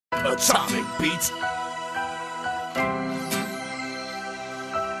Atomic beats.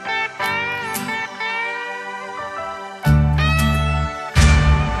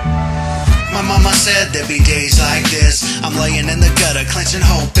 My mama said there'd be days like this. I'm laying in the gutter, clenching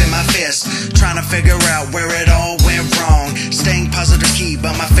hope in my fist, trying to figure out where it all went wrong. Staying positive key,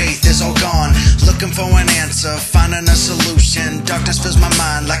 but my faith is all gone. Looking for an answer, finding a solution. Darkness fills my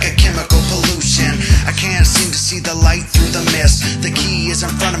mind like a chemical pollution. I can't seem to see the light through the mist. The key is in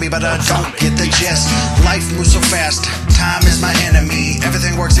front of me, but I don't get the gist. Life moves so fast, time is my enemy.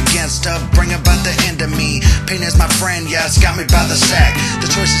 Everything works against to bring about the end of me. Pain is my friend, yeah, it's got me by the sack. The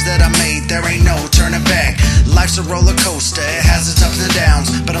choices that I made, there ain't no turning back. Life's a roller coaster, it has its ups and downs,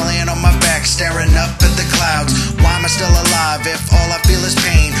 but I'm laying on my back, staring up at the clouds. Why am I still alive if all I feel is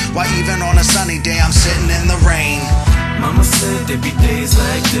pain? Why even on a sunny day I'm sitting in the rain? Mama said there'd be days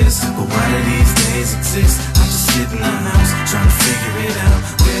like this, but why do these days exist? I just sit in the house, trying to figure it out,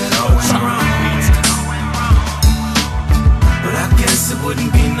 where it all went wrong. But I guess it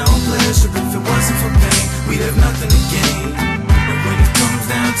wouldn't be no pleasure if it wasn't for pain. We'd have nothing to gain. And when it comes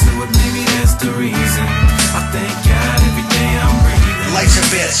down to it, maybe that's the reason I thank God every day I'm breathing. Life's a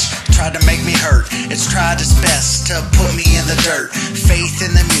bitch, tried to make me hurt. It's tried its best to put me in the dirt. Faith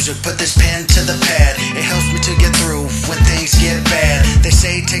in the music, put this pen to the pad. It helps me to get through when things get bad. They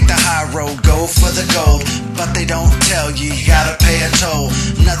say take the high road, go for the gold, but they don't tell you, you gotta pay a toll.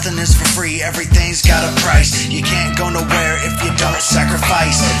 Nothing is for free, everything's got a price. You can't go nowhere if you don't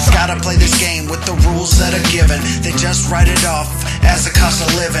sacrifice. Gotta play this game with the rules that are given. They just write it off as the cost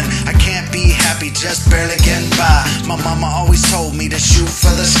of living. I can't be happy, just barely getting by. My mama always told me to shoot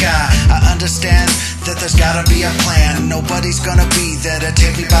for the sky. I understand that there's gotta be a plan. Nobody's gonna be there to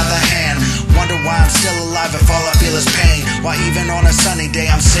take me by the hand. Wonder why I'm still alive if all I feel is pain. Why even on a sunny day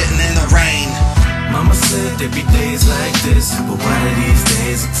I'm sitting in the rain. Mama said there'd be days like this, but why do these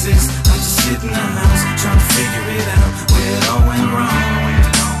days exist? I just sit in the house, trying to figure it out, where it all went wrong.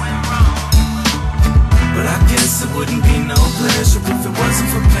 But I guess it wouldn't be no pleasure if it wasn't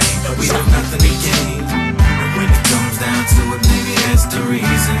for pain. We have nothing to gain. And when it comes down to it, maybe that's the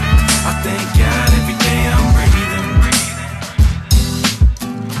reason I thank God every day I'm breathing.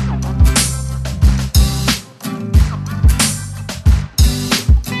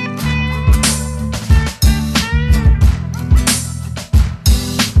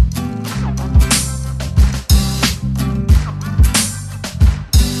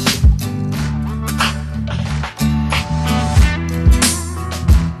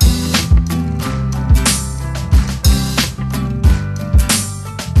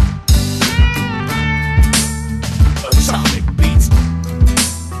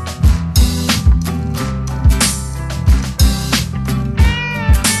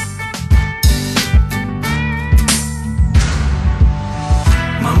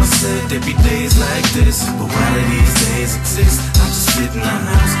 There'd be days like this, but why do these days exist? I just sit in the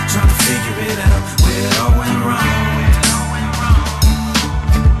house, trying to figure it out, where it all went wrong.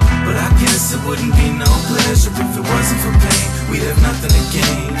 But I guess it wouldn't be no pleasure if it wasn't for pain. We'd have nothing to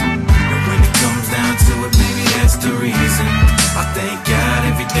gain. And when it comes down to it, maybe that's the reason I thank God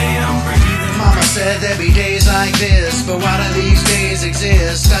every day I'm breathing. Mama said there'd be days like this, but why do these days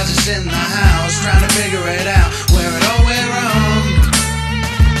exist? I just sit in the house, trying to figure it out, where it all went wrong.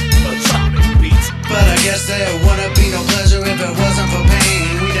 Atomic beats. But I guess there was